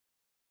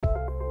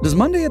Does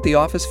Monday at the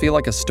office feel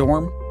like a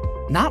storm?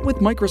 Not with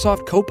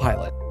Microsoft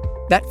Copilot.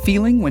 That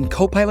feeling when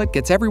Copilot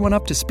gets everyone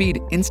up to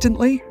speed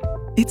instantly?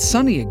 It's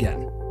sunny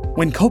again.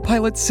 When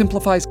Copilot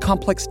simplifies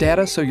complex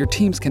data so your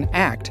teams can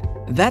act,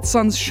 that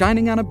sun's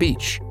shining on a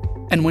beach.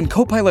 And when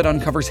Copilot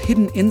uncovers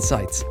hidden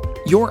insights,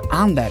 you're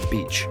on that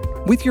beach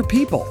with your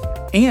people,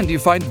 and you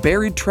find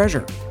buried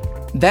treasure.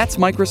 That's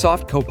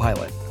Microsoft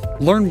Copilot.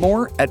 Learn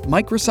more at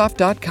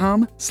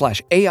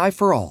Microsoft.com/AI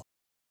for all.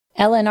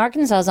 Ella in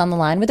Arkansas is on the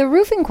line with a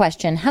roofing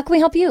question. How can we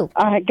help you?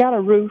 I got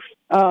a roof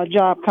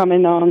job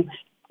coming on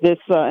this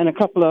in a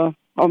couple of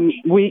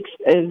weeks.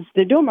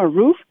 They're doing my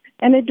roof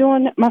and they're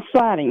doing my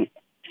siding.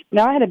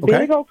 Now, I had a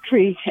big oak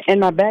tree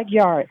in my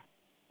backyard.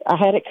 I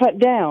had it cut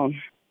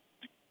down.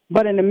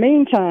 But in the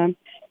meantime,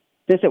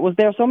 since it was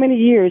there so many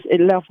years,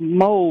 it left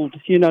mold,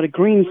 the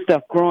green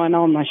stuff growing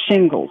on my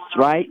shingles,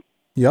 right?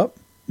 Yep.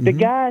 Mm-hmm. The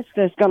guys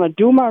that's going to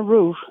do my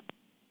roof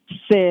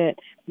said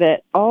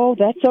that, oh,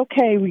 that's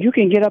okay. You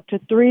can get up to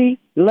 3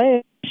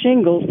 layers of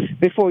shingles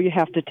before you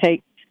have to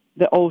take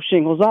the old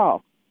shingles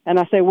off. And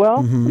I say,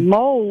 well,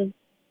 mold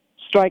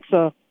strikes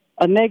a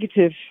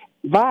negative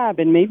vibe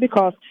in me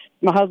because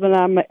my husband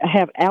and I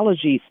have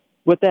allergies.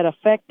 Would that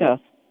affect us?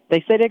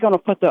 They say they're going to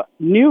put the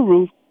new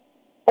roof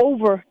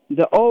over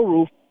the old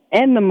roof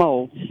and the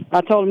mold.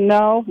 I told him,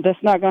 no,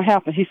 that's not going to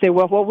happen. He said,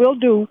 well, what we'll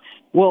do,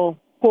 we'll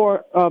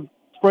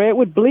spray it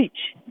with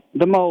bleach,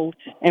 the mold,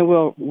 and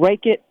we'll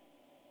rake it,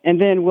 and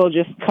then we'll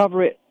just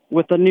cover it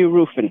with the new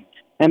roofing.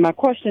 And my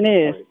question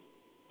is,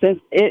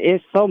 since it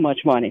is so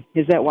much money,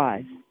 is that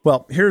wise?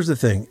 Well, here's the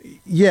thing.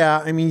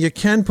 Yeah, I mean, you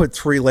can put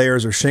 3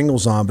 layers of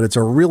shingles on, but it's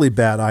a really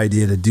bad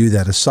idea to do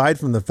that, aside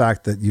from the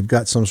fact that you've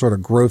got some sort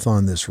of growth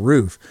on this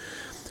roof.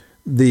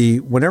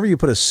 Whenever you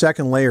put a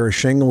second layer of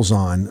shingles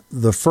on,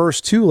 the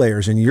first 2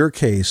 layers, in your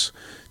case,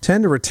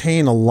 tend to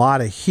retain a lot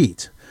of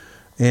heat.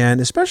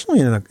 And especially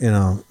in a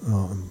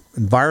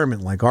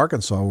environment like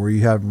Arkansas, where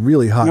you have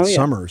really hot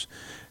summers,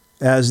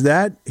 as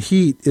that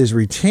heat is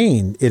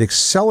retained, it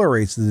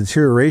accelerates the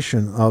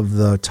deterioration of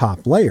the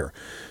top layer.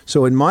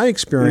 So in my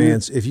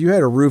experience, if you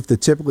had a roof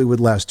that typically would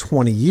last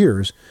 20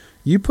 years,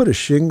 you put a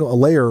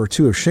layer or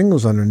 2 of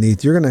shingles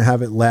underneath, you're going to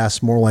have it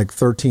last more like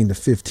 13 to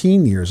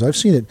 15 years. I've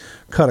seen it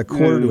cut a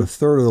quarter to a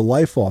third of the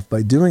life off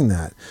by doing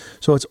that.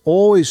 So it's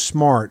always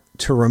smart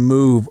to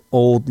remove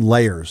old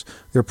layers.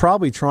 They're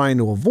probably trying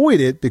to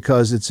avoid it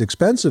because it's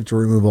expensive to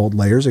remove old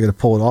layers. They got to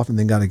pull it off and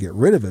then got to get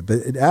rid of it. But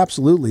it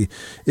absolutely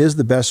is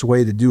the best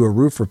way to do a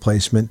roof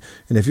replacement.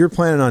 And if you're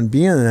planning on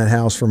being in that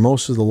house for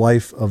most of the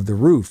life of the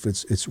roof,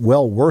 it's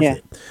well worth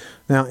it.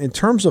 Now, in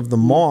terms of the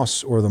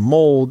moss or the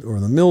mold or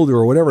the mildew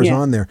or whatever is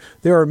on there,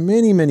 there are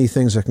many, many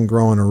things that can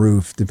grow on a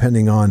roof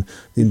depending on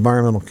the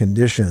environmental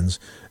conditions.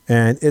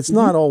 And it's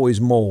not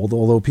always mold,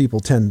 although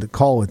people tend to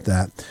call it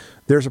that.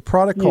 There's a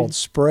product called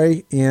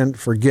Spray and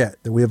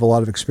Forget that we have a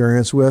lot of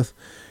experience with.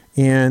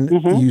 And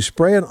you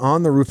spray it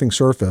on the roofing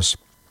surface,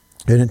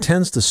 and it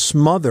tends to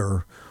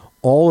smother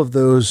all of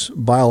those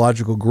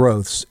biological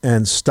growths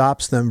and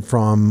stops them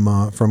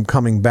from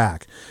coming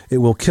back. It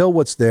will kill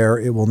what's there.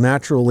 It will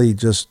naturally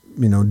just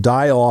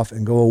die off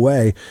and go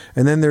away.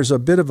 And then there's a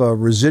bit of a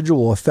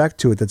residual effect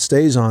to it that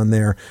stays on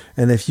there.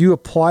 And if you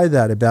apply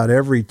that about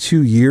every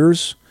 2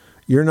 years,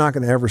 you're not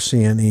going to ever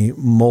see any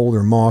mold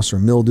or moss or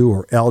mildew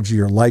or algae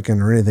or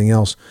lichen or anything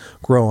else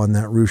grow on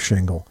that roof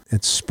shingle.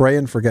 It's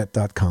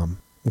sprayandforget.com.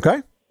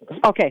 Okay?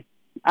 Okay.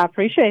 I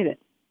appreciate it.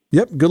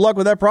 Yep. Good luck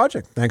with that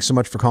project. Thanks so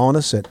much for calling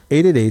us at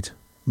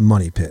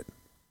 888-MONEY-PIT.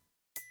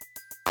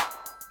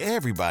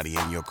 Everybody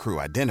in your crew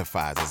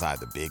identifies as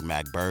either Big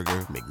Mac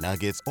Burger,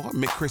 McNuggets, or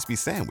McCrispy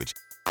Sandwich.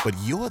 But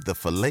you're the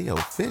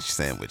Filet-O-Fish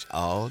Sandwich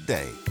all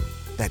day.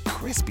 That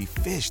crispy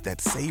fish, that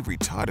savory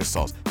tartar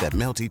sauce, that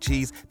melty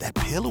cheese, that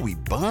pillowy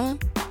bun.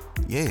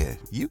 Yeah,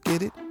 you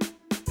get it.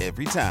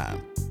 Every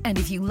time. And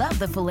if you love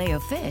the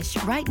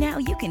Filet-O-Fish, right now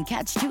you can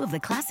catch 2 of the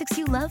classics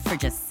you love for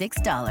just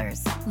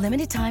 $6.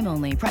 Limited time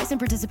only. Price and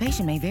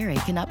participation may vary.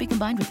 Cannot be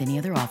combined with any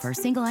other offer.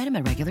 Single item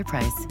at regular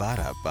price.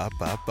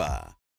 Ba-da-ba-ba-ba.